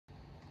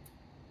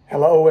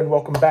Hello and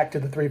welcome back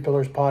to the Three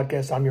Pillars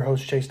Podcast. I'm your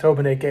host, Chase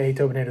Tobin, aka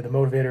Tobinator the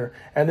Motivator,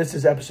 and this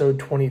is episode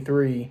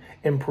 23,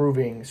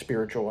 Improving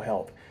Spiritual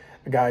Health.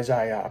 Guys,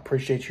 I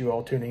appreciate you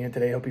all tuning in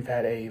today. Hope you've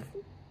had a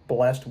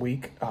blessed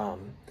week. I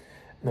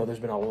know there's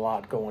been a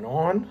lot going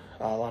on,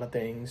 a lot of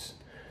things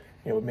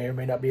we may or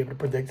may not be able to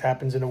predict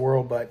happens in the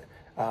world, but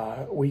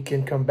we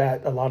can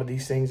combat a lot of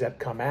these things that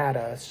come at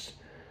us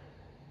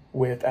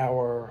with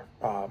our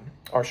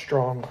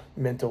strong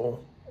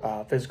mental,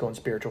 physical and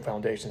spiritual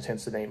foundations,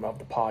 hence the name of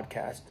the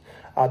podcast.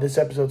 This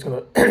episode is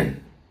going to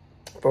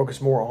focus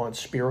more on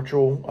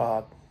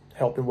spiritual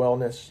health and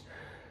wellness.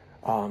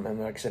 And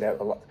like I said,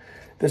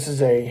 this is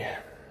this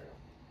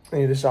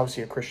is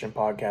obviously a Christian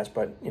podcast,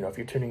 but if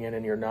you're tuning in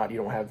and you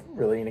don't have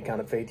really any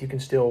kind of faith, you can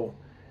still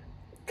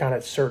kind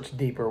of search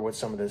deeper with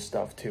some of this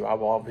stuff too. I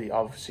will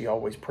obviously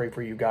always pray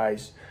for you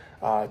guys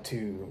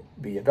to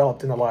be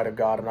enveloped in the light of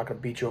God. I'm not going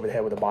to beat you over the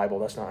head with the Bible.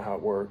 That's not how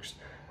it works.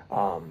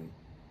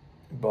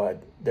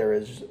 But there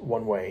is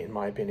one way, in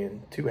my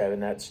opinion, to heaven.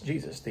 That's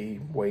Jesus, the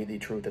way, the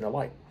truth, and the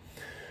light.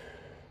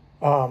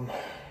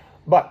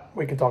 But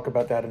we can talk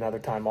about that another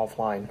time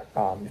offline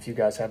if you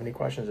guys have any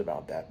questions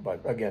about that.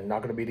 But again, not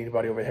going to beat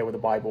anybody over the head with the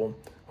Bible.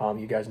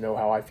 You guys know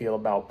how I feel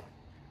about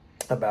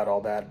all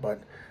that.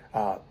 But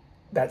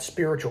that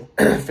spiritual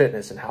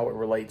fitness and how it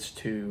relates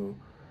to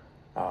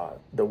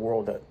the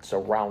world that's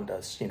around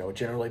us.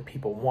 Generally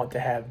people want to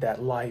have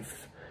that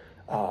life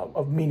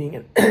of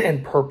meaning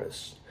and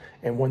purpose.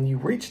 And when you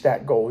reach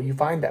that goal, you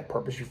find that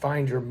purpose, you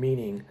find your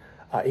meaning,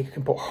 it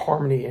can put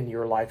harmony in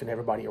your life and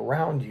everybody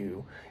around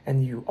you,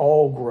 and you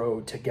all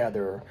grow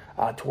together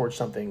towards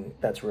something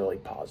that's really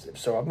positive.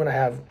 So I'm going to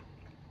have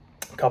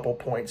a couple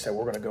points that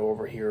we're going to go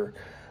over here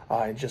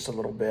in just a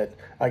little bit.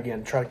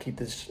 Again, try to keep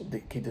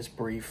this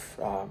brief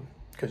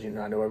because I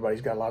know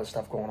everybody's got a lot of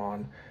stuff going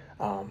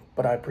on.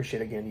 But I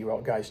appreciate, again, you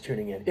all guys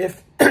tuning in.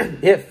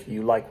 If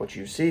you like what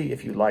you see,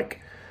 if you like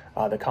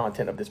the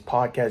content of this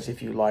podcast,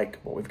 if you like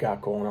what we've got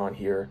going on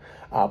here,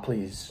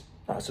 please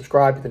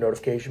subscribe, hit the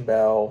notification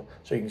bell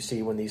so you can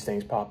see when these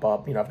things pop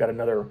up. I've got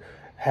another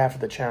half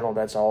of the channel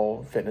that's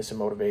all fitness and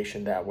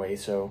motivation that way.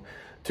 So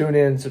tune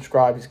in,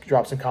 subscribe,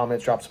 drop some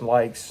comments, drop some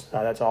likes.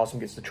 That's awesome.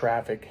 Gets the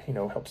traffic,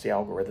 helps the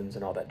algorithms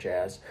and all that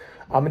jazz.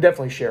 And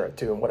definitely share it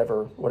too on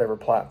whatever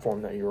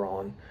platform that you're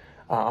on.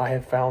 I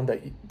have found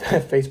that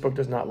Facebook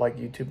does not like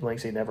YouTube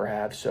links. They never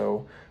have.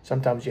 So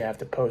sometimes you have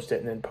to post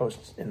it and then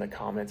post in the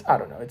comments. I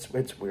don't know.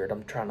 It's weird.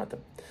 I'm trying not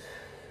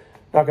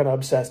going to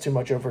obsess too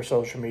much over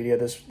social media.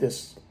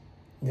 This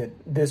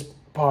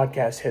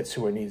podcast hits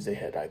who it needs to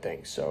hit, I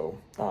think. So,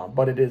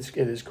 but it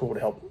is cool to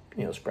help,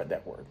 spread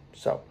that word.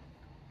 So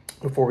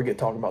before we get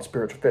talking about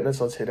spiritual fitness,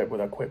 let's hit it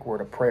with a quick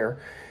word of prayer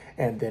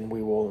and then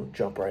we will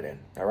jump right in.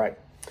 All right.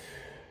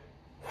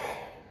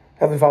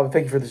 Heavenly Father,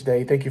 thank you for this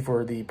day. Thank you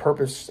for the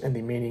purpose and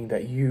the meaning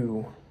that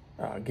you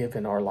give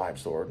in our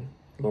lives, Lord.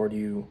 Lord,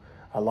 you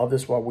loved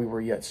us while we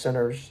were yet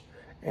sinners,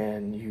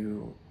 and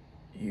you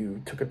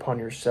took it upon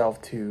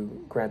yourself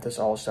to grant us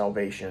all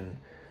salvation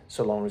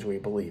so long as we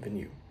believe in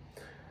you.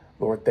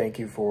 Lord, thank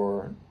you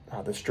for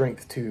the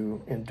strength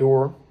to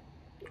endure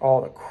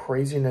all the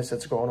craziness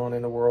that's going on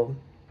in the world.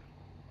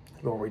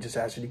 Lord, we just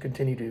ask you to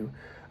continue to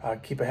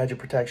keep a hedge of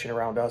protection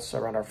around us,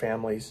 around our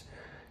families.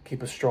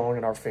 Keep us strong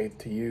in our faith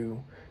to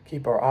you.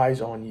 Keep our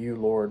eyes on you,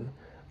 Lord,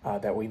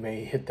 that we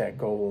may hit that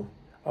goal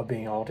of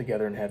being all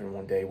together in heaven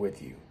one day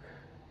with you.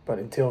 But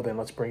until then,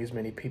 let's bring as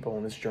many people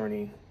on this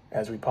journey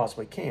as we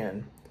possibly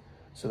can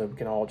so that we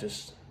can all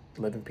just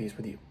live in peace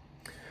with you.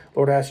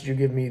 Lord, I ask that you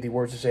give me the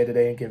words to say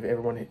today and give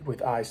everyone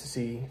with eyes to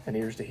see and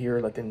ears to hear.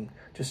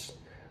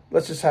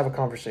 Let's just have a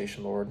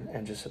conversation, Lord,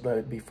 and just let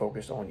it be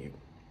focused on you.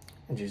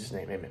 In Jesus'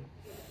 name, amen.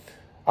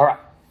 All right.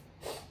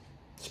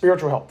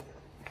 Spiritual health.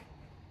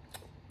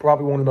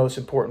 Probably one of the most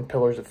important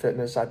pillars of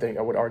fitness. I think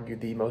I would argue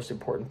the most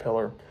important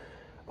pillar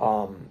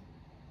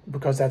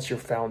because that's your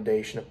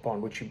foundation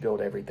upon which you build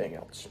everything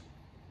else.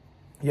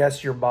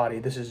 Yes, your body,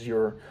 this is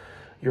your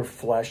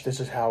flesh. This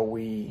is how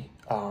we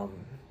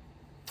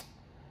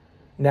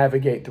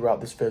navigate throughout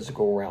this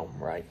physical realm,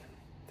 right?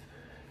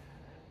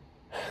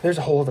 There's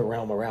a whole other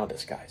realm around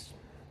us, guys.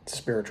 It's a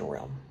spiritual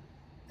realm.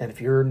 And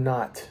if you're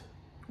not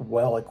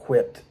well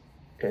equipped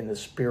in the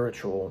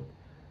spiritual,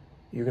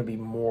 you're going to be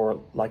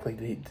more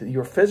likely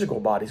your physical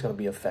body is going to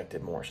be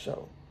affected more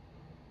so.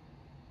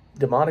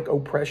 Demonic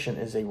oppression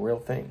is a real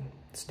thing.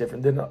 It's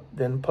different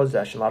than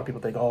possession. A lot of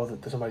people think,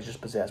 that somebody's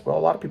just possessed. Well, a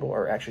lot of people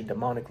are actually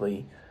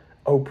demonically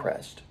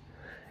oppressed.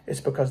 It's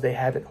because they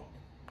haven't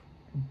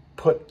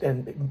put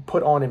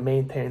on and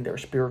maintained their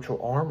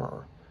spiritual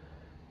armor,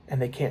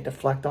 and they can't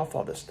deflect off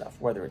all this stuff,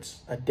 whether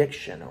it's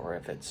addiction or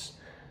if it's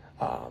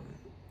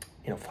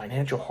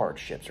financial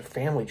hardships or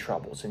family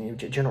troubles and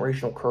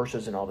generational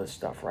curses and all this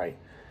stuff, right?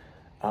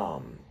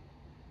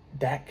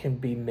 That can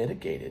be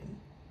mitigated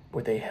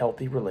with a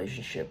healthy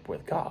relationship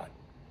with God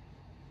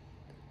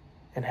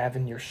and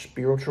having your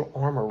spiritual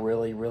armor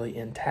really, really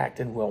intact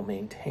and well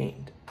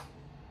maintained.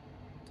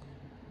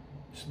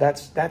 So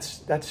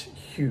that's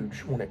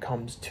huge when it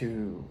comes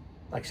to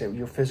like I said,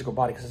 your physical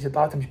body, because a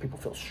lot of times people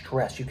feel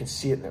stressed. You can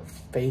see it in their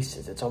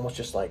faces. It's almost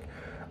just like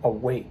a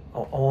weight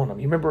on them.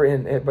 You remember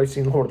everybody's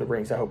seen Lord of the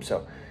Rings? I hope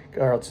so,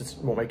 or else it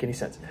won't make any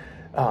sense.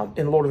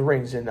 In Lord of the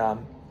Rings, in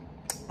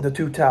the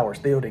Two Towers,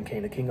 Theoden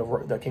King, the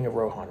king of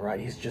Rohan, right?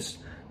 He's just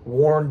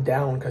worn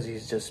down because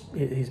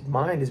his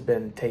mind has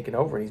been taken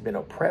over and he's been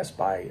oppressed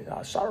by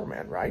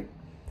Saruman, right?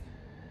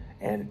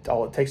 And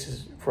all it takes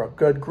is for a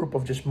good group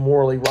of just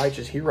morally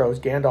righteous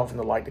heroes, Gandalf and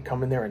the like, to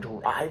come in there and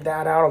drive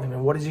that out of him.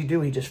 And what does he do?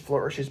 He just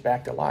flourishes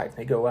back to life.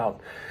 They go out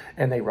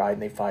and they ride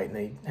and they fight and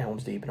they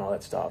Helm's Deep and all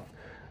that stuff.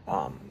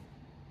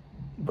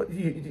 But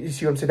you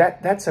see what I'm saying?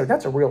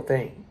 That's a real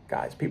thing,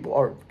 guys.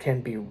 People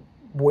can be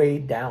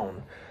weighed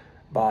down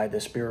by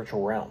the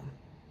spiritual realm.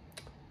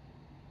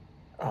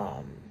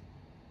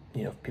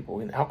 You know, people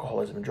in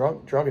alcoholism and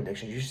drug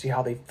addictions, you see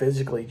how they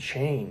physically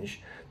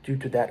change due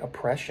to that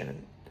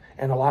oppression.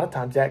 And a lot of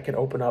times that can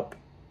open up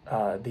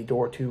the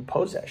door to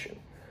possession.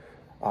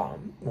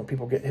 When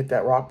people hit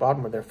that rock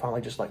bottom where they're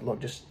finally just like,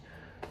 look, just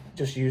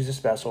use this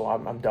vessel.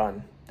 I'm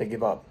done. They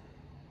give up.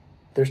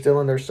 They're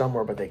still in there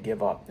somewhere, but they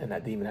give up, and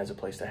that demon has a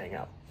place to hang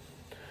out.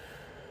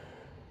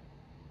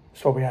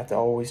 So we have to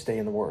always stay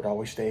in the Word,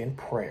 always stay in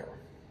prayer.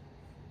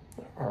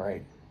 All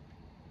right.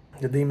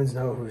 The demons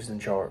know who's in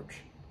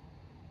charge.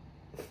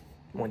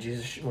 When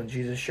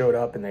Jesus showed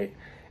up and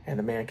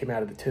the man came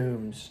out of the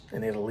tombs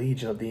and they had a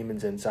legion of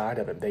demons inside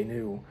of him, they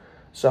knew,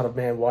 Son of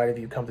Man, why have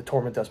you come to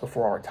torment us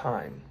before our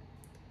time?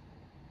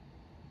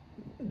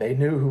 They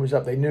knew who was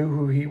up. They knew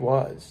who he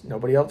was.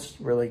 Nobody else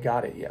really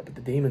got it yet, but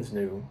the demons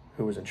knew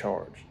who was in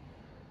charge.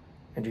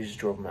 And Jesus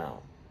drove them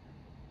out.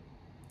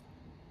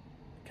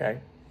 Okay?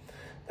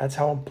 That's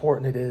how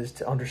important it is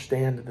to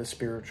understand the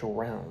spiritual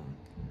realm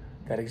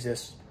that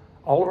exists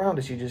all around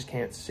us. You just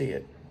can't see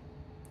it,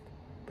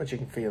 but you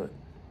can feel it.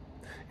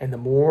 And the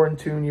more in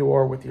tune you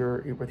are with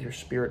your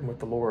spirit and with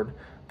the Lord,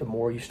 the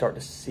more you start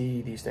to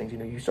see these things. You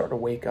know, you start to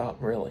wake up,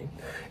 really.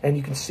 And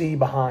you can see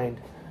behind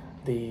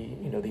the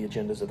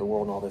agendas of the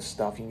world and all this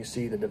stuff. You can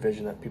see the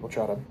division that people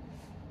try to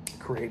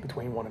create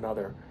between one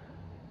another.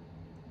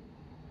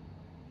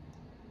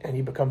 And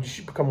you become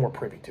more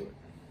privy to it.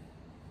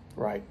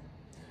 Right?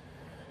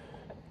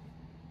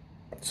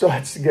 So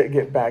let's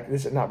get back.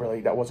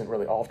 That wasn't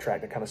really off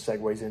track. That kind of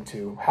segues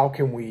into how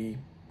can we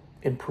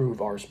improve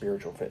our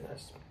spiritual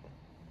fitness.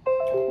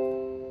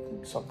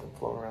 Something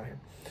floating around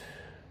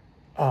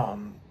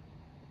here.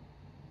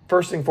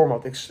 First thing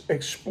foremost,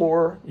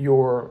 explore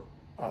your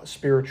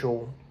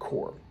spiritual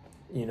core.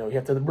 You know, you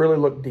have to really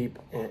look deep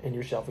in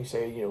yourself and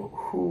say, you know,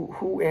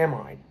 who am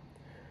I?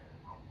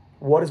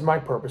 What is my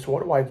purpose?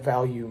 What do I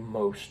value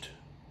most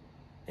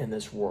in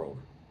this world?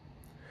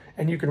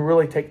 And you can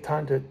really take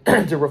time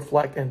to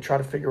reflect and try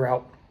to figure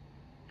out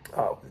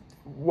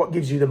what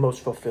gives you the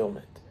most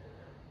fulfillment.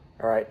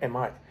 All right, am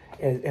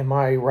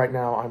I right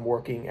now? I'm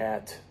working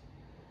at,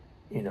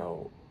 you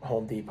know,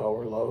 Home Depot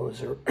or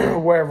Lowe's or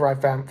wherever I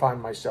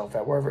find myself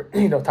at. Wherever,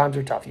 you know, times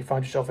are tough. You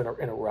find yourself in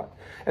a rut,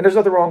 and there's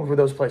nothing wrong with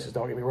those places.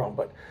 Don't get me wrong,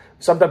 but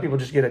sometimes people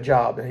just get a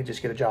job and they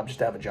just get a job just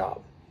to have a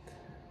job,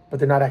 but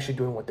they're not actually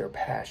doing what they're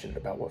passionate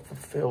about, what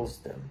fulfills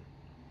them.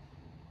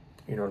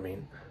 You know what I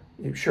mean?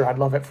 Sure, I'd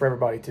love it for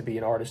everybody to be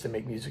an artist and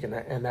make music and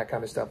that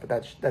kind of stuff, but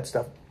that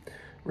stuff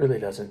really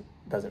doesn't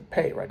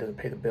pay, right? Doesn't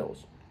pay the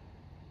bills.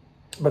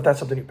 But that's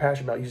something you're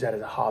passionate about. Use that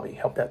as a hobby.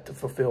 Help that to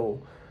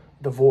fulfill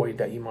the void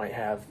that you might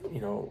have, you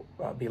know,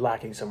 be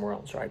lacking somewhere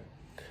else, right?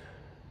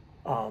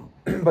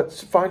 But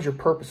find your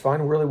purpose.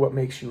 Find really what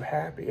makes you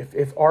happy.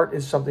 If art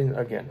is something,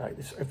 again, like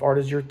this, if art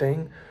is your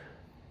thing,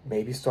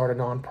 maybe start a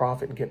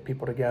nonprofit and get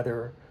people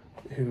together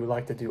who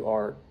like to do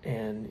art,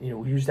 and, you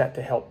know, use that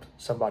to help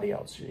somebody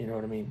else. You know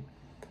what I mean?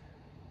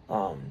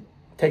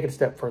 Take it a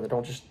step further.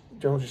 Don't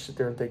just sit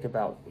there and think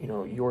about, you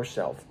know,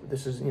 yourself.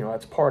 This is, you know,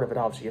 that's part of it.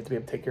 Obviously, you have to be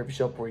able to take care of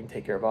yourself before you can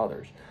take care of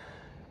others.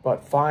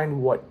 But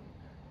find what,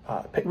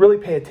 really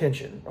pay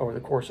attention over the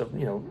course of,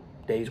 you know,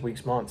 days,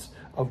 weeks, months,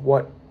 of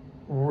what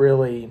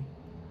really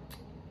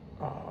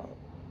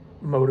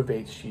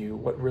motivates you,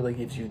 what really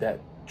gives you that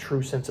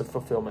true sense of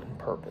fulfillment and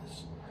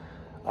purpose.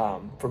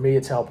 For me,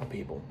 it's helping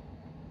people.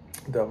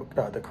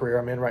 The career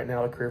I'm in right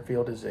now, the career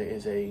field is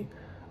a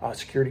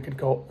security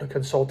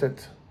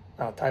consultant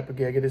type of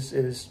gig. It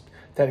is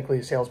technically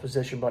a sales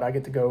position, but I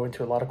get to go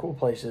into a lot of cool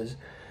places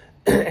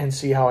and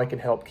see how I can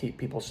help keep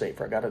people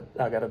safer.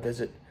 I got a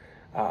visit.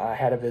 I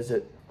had a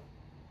visit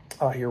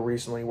here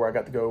recently where I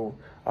got to go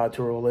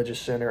to a religious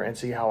center and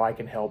see how I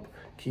can help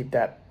keep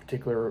that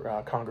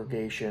particular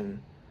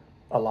congregation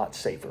a lot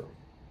safer.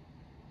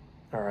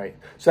 All right,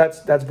 so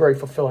that's very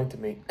fulfilling to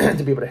me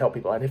to be able to help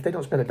people. And if they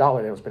don't spend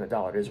 $1, they don't spend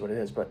 $1. It is what it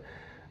is. But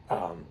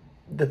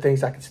the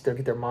things I can sit there,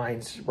 get their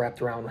minds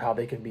wrapped around how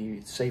they can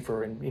be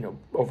safer and, you know,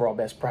 overall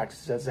best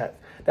practices,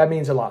 that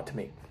means a lot to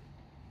me.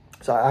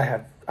 So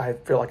I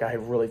feel like I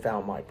have really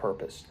found my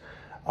purpose.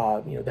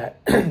 You know,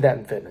 that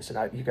in fitness,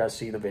 and you guys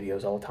see the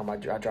videos all the time. I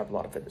drop a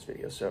lot of fitness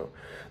videos, so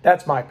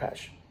that's my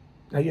passion.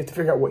 Now you have to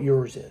figure out what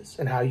yours is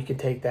and how you can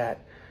take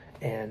that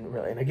And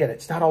really, and again,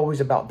 it's not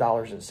always about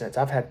dollars and cents.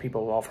 I've had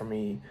people offer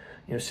me,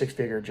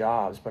 6-figure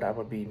jobs, but I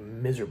would be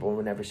miserable and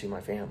would never see my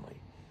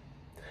family.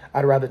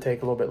 I'd rather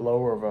take a little bit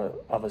lower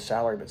of a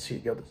salary, but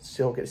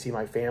still get to see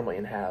my family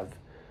and have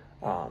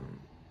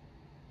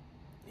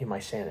my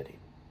sanity,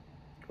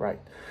 right?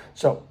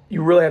 So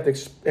you really have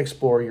to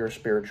explore your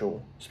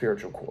spiritual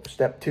core.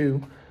 Step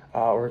 2,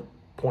 or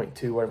point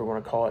 2, whatever you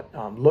want to call it,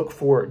 look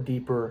for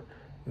deeper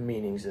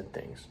meanings in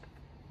things.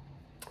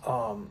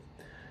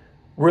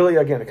 Really,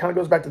 again, it kind of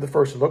goes back to the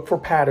first. Look for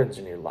patterns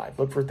in your life.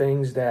 Look for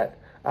things that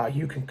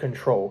you can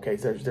control. Okay,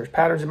 there's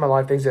patterns in my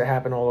life, things that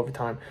happen all over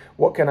time.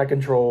 What can I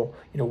control?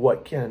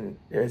 What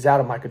is out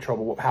of my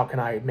control? But how can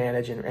I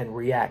manage and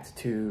react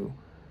to?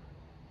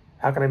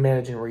 How can I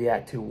manage and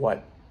react to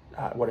what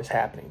is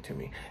happening to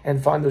me?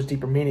 And find those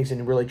deeper meanings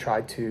and really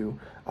try to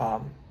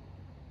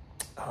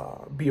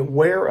be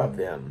aware of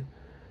them,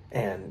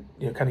 and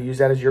kind of use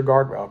that as your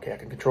guardrail. Okay, I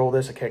can control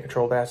this. I can't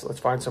control that. So let's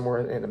find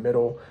somewhere in the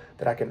middle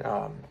that I can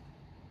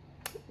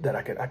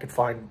I could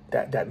find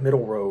that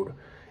middle road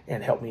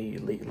and help me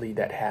lead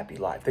that happy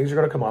life. Things are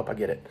going to come up. I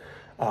get it.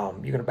 You're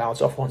going to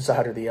bounce off one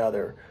side or the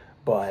other,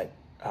 but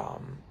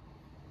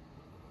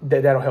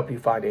that'll help you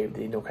find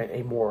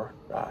a more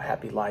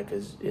happy life.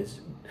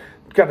 Is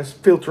kind of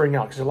filtering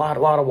out, because there's a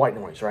lot of white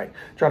noise, right?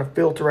 Trying to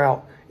filter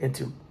out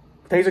into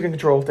things I can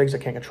control, things I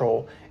can't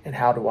control, and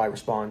how do I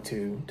respond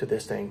to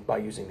this thing by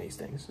using these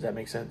things. Does that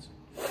make sense?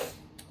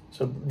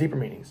 So deeper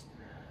meanings.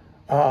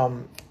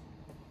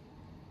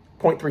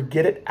 Point 3,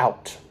 get it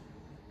out.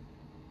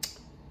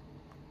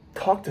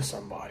 Talk to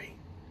somebody.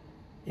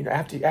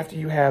 After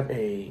you have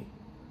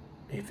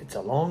if it's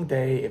a long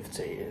day, if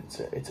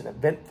it's an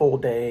eventful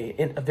day,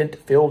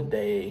 event-filled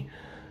day,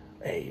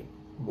 a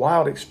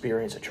wild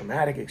experience, a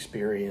traumatic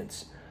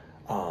experience,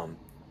 a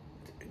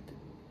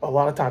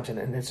lot of times,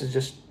 and this is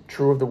just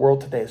true of the world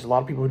today, there's a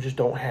lot of people who just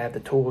don't have the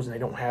tools, and they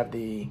don't have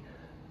the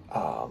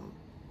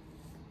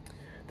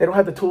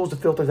tools to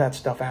filter that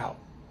stuff out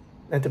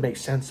and to make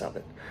sense of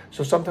it.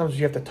 So sometimes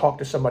you have to talk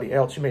to somebody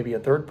else, who may be a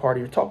third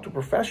party, or talk to a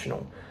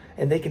professional,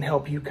 and they can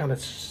help you kind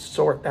of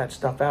sort that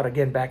stuff out,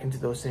 again, back into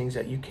those things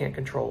that you can't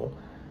control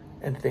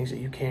and the things that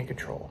you can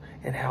control,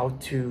 and how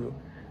to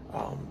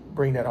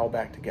bring that all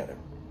back together.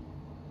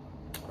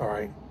 All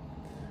right.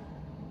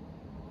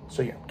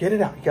 So yeah, get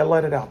it out. You got to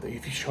let it out.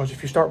 If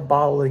you start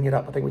bottling it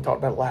up, I think we talked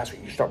about it last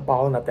week, you start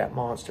bottling up that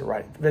monster,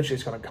 right? Eventually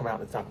it's going to come out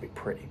and it's not going to be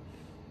pretty.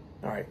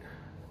 All right.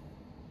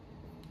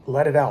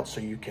 Let it out so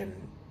you can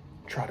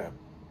try to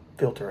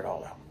filter it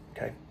all out,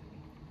 okay?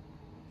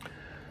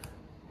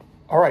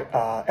 All right,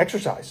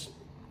 exercise.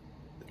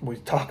 We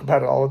talk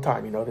about it all the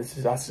time.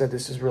 I said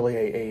this is really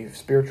a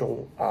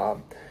spiritual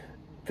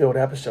filled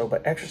episode,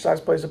 but exercise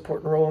plays an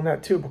important role in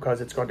that too,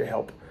 because it's going to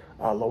help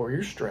lower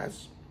your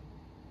stress.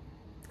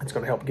 It's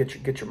going to help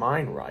get your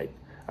mind right,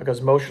 because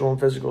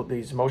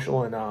these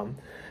emotional and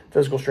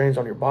physical strains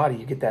on your body,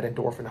 you get that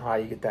endorphin high,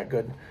 you get that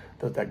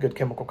good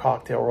chemical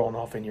cocktail rolling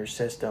off in your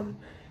system.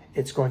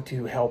 It's going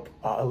to help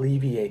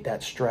alleviate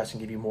that stress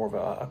and give you more of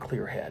a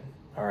clear head.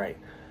 All right.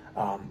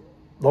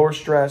 Lower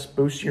stress,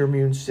 boosts your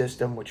immune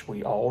system, which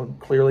we all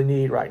clearly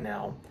need right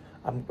now.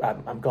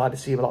 I'm glad to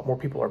see a lot more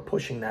people are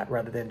pushing that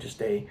rather than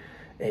just a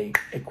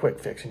quick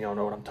fix, and y'all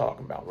know what I'm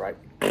talking about, right?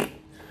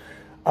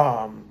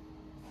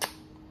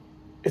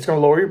 It's going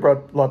to lower your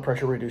blood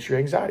pressure, reduce your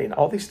anxiety, and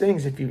all these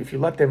things. If you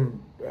let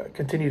them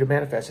continue to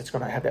manifest, it's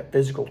going to have that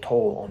physical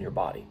toll on your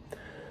body.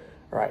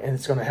 All right, and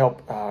it's going to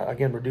help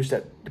again reduce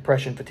that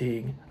depression,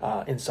 fatigue,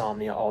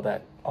 insomnia, all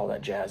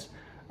that jazz.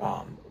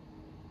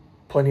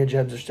 Plenty of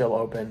gyms are still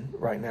open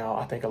right now.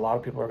 I think a lot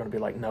of people are going to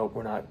be like, nope,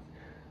 we're not,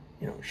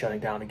 shutting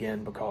down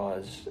again,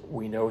 because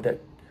we know that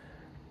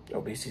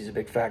obesity is a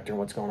big factor in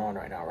what's going on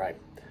right now, right?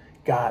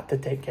 Got to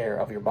take care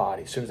of your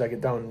body. As soon as I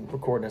get done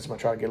recording this, I'm going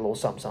to try to get a little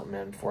something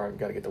in before I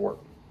got to get to work,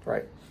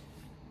 right?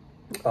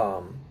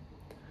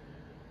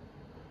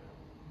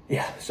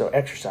 Yeah, so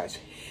exercise,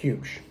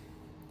 huge.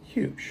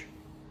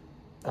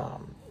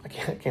 I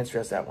can't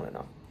stress that one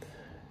enough.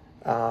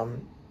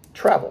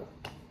 Travel.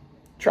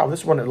 This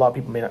is one that a lot of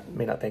people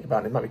may not think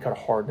about. It might be kind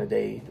of hard in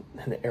the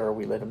era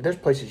we live in. There's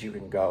places you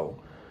can go,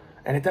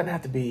 and it doesn't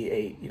have to be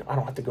I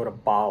don't have to go to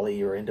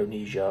Bali or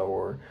Indonesia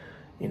or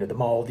the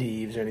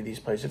Maldives or any of these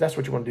places. If that's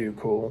what you want to do,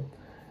 cool.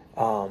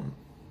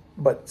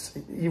 But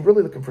you're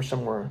really looking for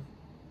somewhere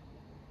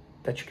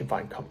that you can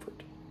find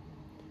comfort.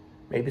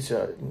 Maybe it's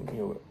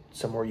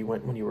somewhere you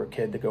went when you were a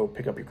kid to go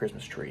pick up your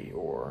Christmas tree,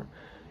 or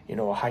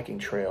a hiking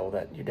trail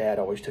that your dad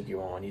always took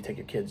you on. You take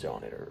your kids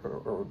on it,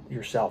 or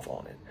yourself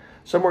on it.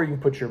 Somewhere you can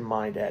put your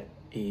mind at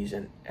ease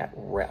and at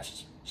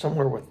rest.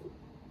 Somewhere with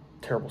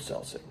terrible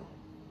cell signal.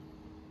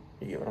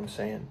 You get what I'm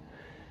saying?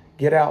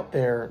 Get out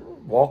there,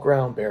 walk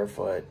around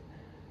barefoot,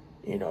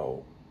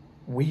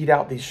 weed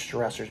out these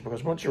stressors,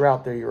 because once you're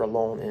out there, you're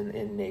alone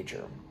in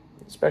nature,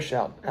 especially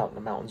out in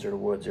the mountains or the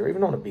woods, or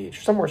even on a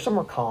beach, somewhere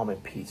calm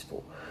and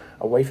peaceful,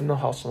 away from the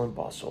hustle and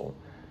bustle,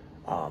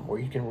 where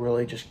you can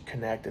really just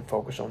connect and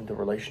focus on the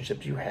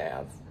relationships you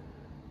have,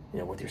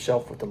 with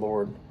yourself, with the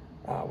Lord,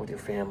 with your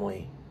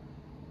family,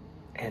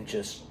 and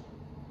just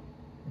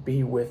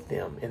Be with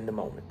them in the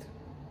moment.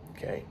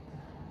 Okay.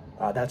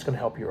 That's going to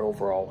help your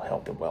overall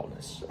health and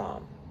wellness.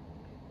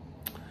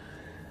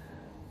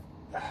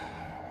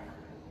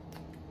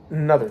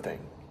 Another thing,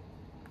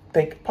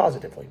 think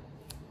positively.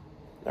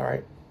 All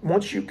right.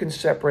 Once you can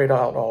separate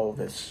out all of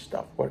this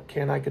stuff, what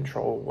can I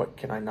control? What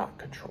can I not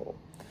control?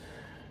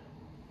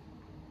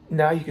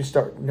 Now you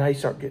start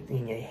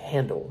getting a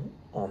handle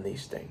on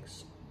these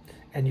things,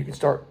 and you can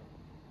start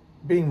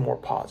being more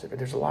positive.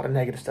 There's a lot of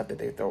negative stuff that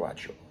they throw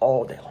at you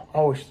all day long,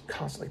 always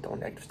constantly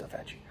throwing negative stuff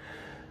at you.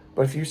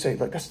 But if you say,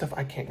 look, that stuff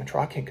I can't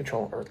control. I can't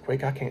control an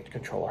earthquake. I can't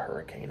control a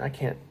hurricane. I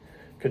can't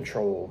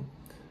control,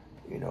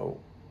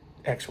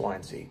 X, Y,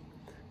 and Z.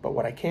 But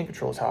what I can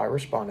control is how I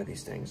respond to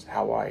these things,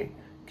 how I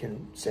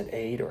can send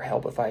aid or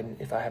help if I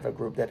have a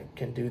group that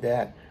can do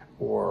that,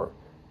 or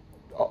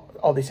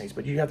all these things.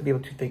 But you have to be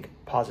able to think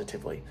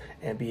positively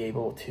and be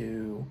able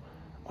to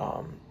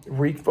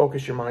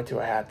refocus your mind to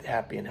a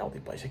happy and healthy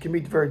place. It can be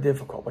very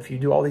difficult, but if you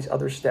do all these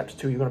other steps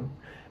too, you're going to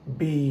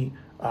be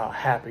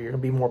happier. You're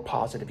going to be more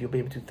positive. You'll be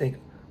able to think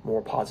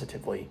more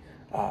positively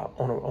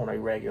on a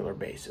regular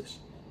basis.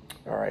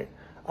 All right,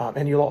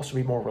 and you'll also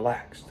be more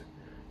relaxed,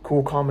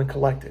 cool, calm, and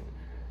collected.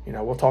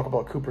 We'll talk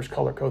about Cooper's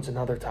color codes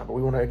another time, but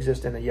we want to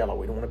exist in the yellow.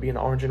 We don't want to be in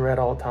the orange and red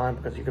all the time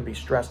because you're going to be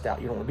stressed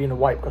out. You don't want to be in the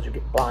white because you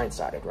get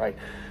blindsided, right?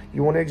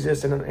 You want to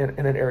exist in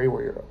an area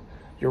where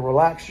you're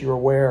relaxed, you're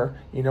aware,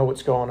 you know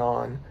what's going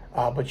on,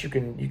 but you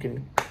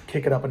can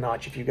kick it up a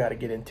notch if you got to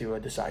get into a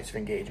decisive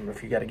engagement, or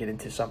if you got to get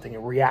into something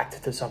and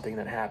react to something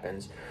that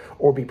happens,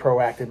 or be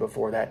proactive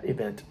before that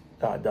event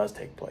does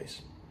take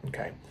place.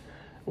 Okay,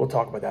 we'll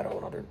talk about that on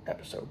another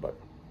episode. But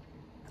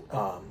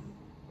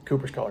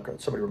Cooper's color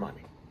code. Somebody remind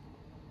me.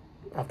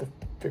 I have to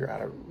figure out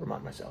how to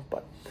remind myself.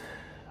 But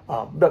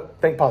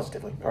think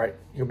positively. All right,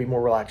 you'll be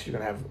more relaxed. You're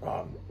gonna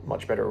have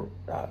much better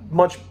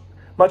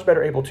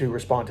able to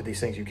respond to these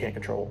things you can't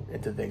control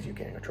into the things you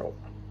can control.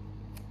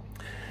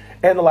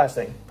 And the last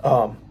thing,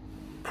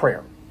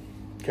 prayer.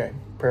 Okay,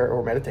 prayer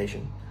or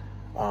meditation.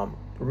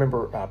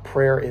 Remember,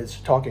 prayer is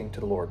talking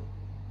to the Lord,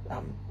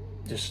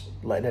 just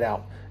letting it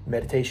out.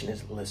 Meditation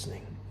is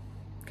listening.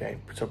 Okay,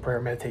 so prayer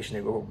and meditation,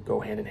 they go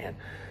hand in hand.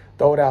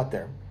 Throw it out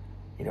there.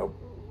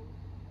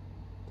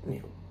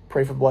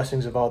 Pray for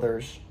blessings of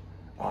others.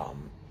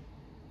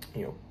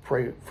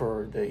 Pray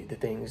for the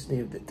things.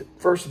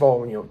 First of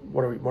all,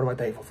 what am I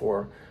thankful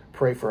for?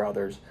 Pray for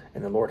others,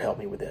 and the Lord help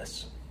me with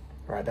this.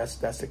 All right, that's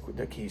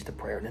the keys to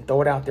prayer. And then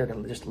throw it out there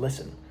and just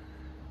listen.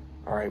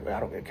 All right, I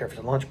don't care if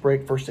it's a lunch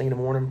break, first thing in the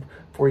morning,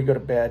 before you go to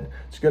bed.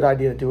 It's a good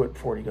idea to do it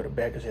before you go to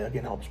bed because it,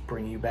 again, helps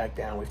bring you back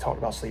down. We've talked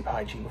about sleep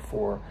hygiene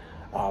before.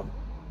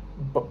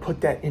 But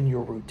put that in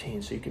your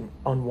routine so you can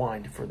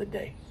unwind for the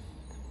day.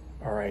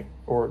 All right,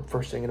 or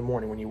first thing in the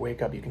morning when you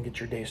wake up, you can get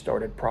your day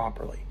started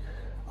properly.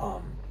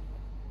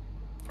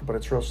 But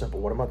it's real simple.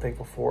 What am I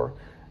thankful for?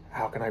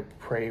 How can I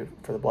pray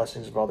for the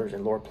blessings of others?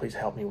 And Lord, please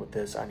help me with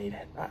this. I need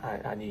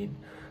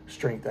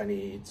strength. I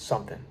need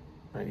something.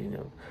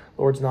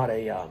 Lord's not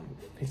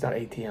he's not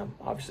ATM,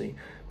 obviously,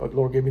 but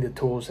Lord, give me the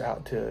tools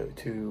out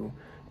to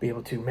be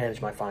able to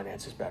manage my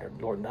finances better.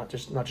 Lord, not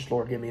just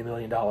Lord, give me $1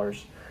 million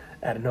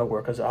out of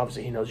nowhere, because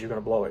obviously He knows you're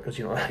going to blow it because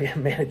you don't know how to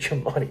manage your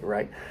money,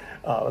 right?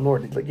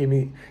 Lord, give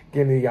me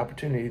the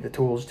opportunity, the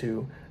tools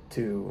to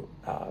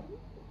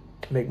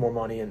make more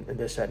money and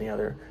this, that, and the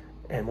other.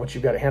 And once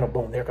you've got a handle,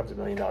 boom, there comes $1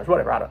 million.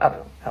 Whatever, I don't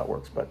know how it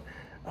works, but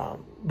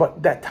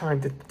that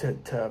time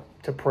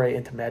to pray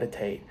and to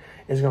meditate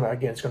is going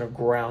to, it's going to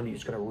ground you,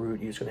 it's going to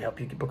root you, it's going to help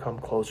you become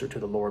closer to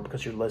the Lord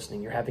because you're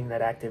listening, you're having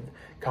that active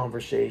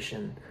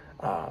conversation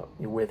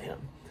with Him.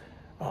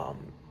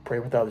 Pray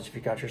with others. If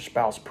you got your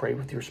spouse, pray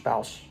with your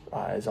spouse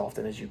as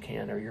often as you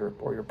can, or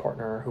your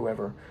partner, or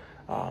whoever,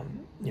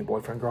 your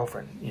boyfriend,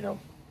 girlfriend.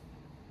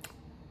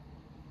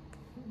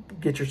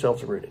 Get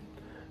yourselves rooted.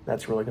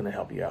 That's really going to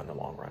help you out in the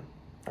long run.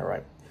 All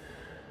right.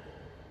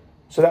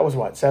 So that was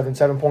what,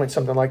 seven points,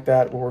 something like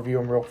that. We'll review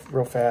them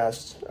real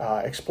fast.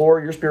 Explore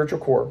your spiritual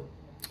core.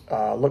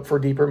 Look for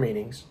deeper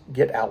meanings.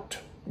 Get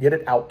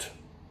it out.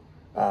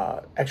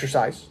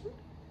 Exercise,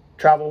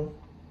 travel,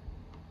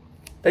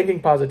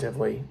 thinking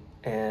positively,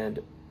 and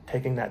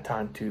taking that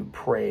time to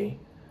pray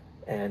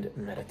and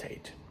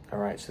meditate. All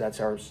right, so that's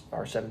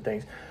our 7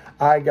 things.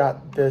 I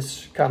got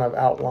this kind of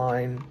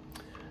outline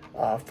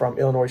from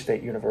Illinois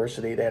State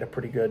University. They had a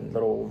pretty good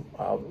little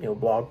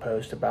blog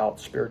post about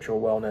spiritual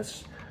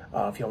wellness.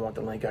 If you don't want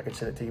the link, I can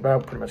send it to you. But I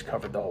pretty much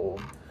covered the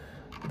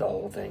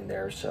whole thing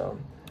there. So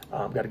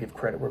got to give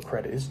credit where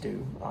credit is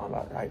due.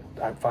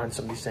 I find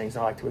some of these things,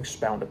 and I like to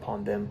expound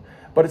upon them.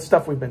 But it's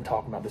stuff we've been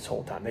talking about this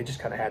whole time. They just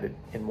kind of had it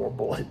in more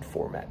bullet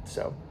format.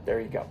 So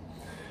there you go.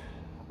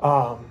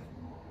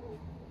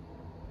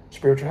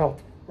 Spiritual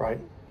health, right?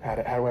 How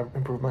do I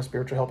improve my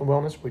spiritual health and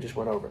wellness? We just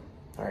went over it.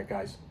 All right,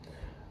 guys.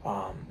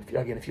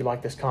 If you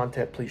like this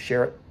content, please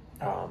share it.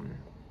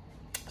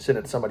 Send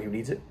it to somebody who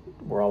needs it.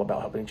 We're all about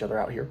helping each other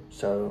out here.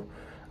 So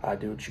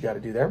do what you got to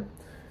do there.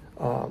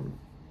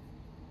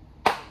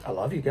 I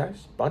love you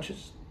guys,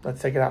 bunches.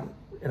 Let's take it out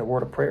in a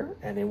word of prayer,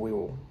 and then we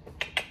will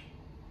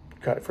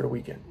cut it for the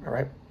weekend. All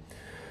right.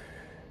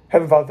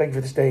 Heavenly Father, thank you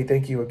for this day.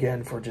 Thank you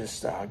again for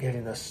just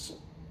giving us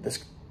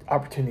this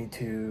opportunity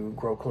to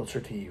grow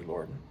closer to you,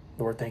 Lord.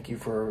 Lord, thank you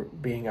for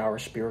being our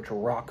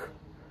spiritual rock,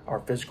 our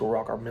physical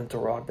rock, our mental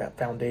rock, that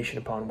foundation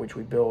upon which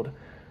we build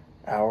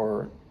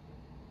ourselves,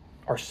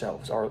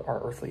 our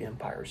earthly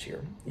empires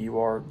here. You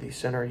are the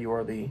center. You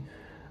are the,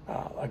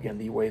 again,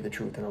 the way, the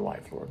truth, and the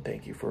life, Lord.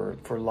 Thank you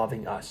for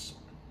loving us.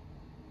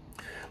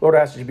 Lord, I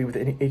ask that you be with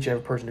each and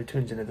every person who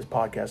tunes into this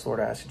podcast. Lord,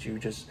 I ask that you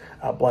just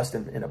bless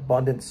them in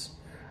abundance.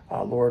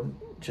 Lord,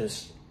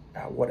 just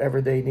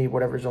whatever they need,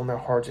 whatever's on their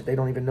hearts, if they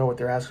don't even know what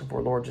they're asking for,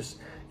 Lord, just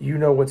you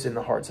know what's in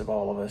the hearts of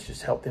all of us.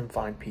 Just help them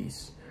find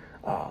peace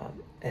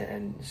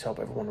and just help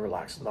everyone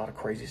relax. A lot of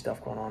crazy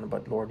stuff going on,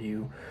 but Lord,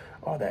 you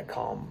are that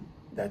calm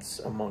that's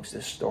amongst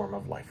this storm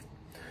of life.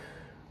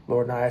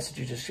 Lord, and I ask that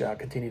you just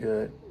continue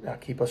to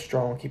keep us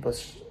strong, keep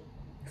us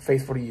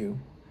faithful to you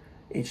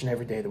each and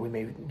every day, that we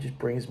may just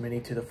bring as many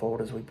to the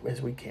fold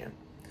as we can.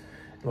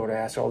 Lord, I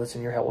ask all this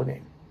in your holy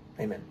name.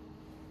 Amen.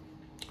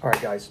 All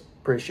right, guys,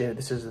 appreciate it.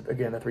 This is,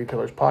 again, the Three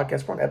Pillars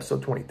Podcast. We're on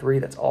episode 23.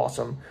 That's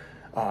awesome.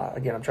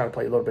 Again, I'm trying to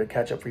play a little bit of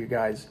catch up for you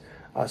guys.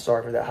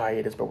 Sorry for that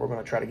hiatus, but we're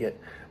going to try to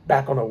get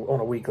back on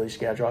a weekly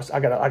schedule. I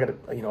got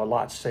a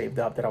lot saved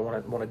up that I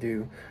want to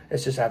do.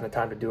 It's just having the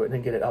time to do it and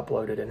then get it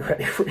uploaded and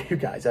ready for you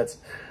guys. That's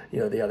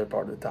the other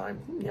part of the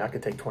time. I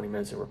could take 20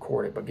 minutes and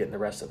record it, but getting the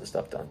rest of the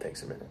stuff done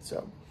takes a minute.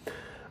 So,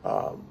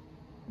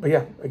 but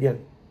yeah,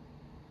 again,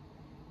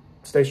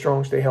 stay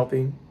strong, stay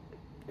healthy,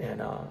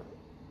 and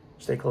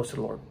stay close to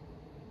the Lord.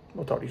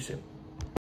 We'll talk to you soon.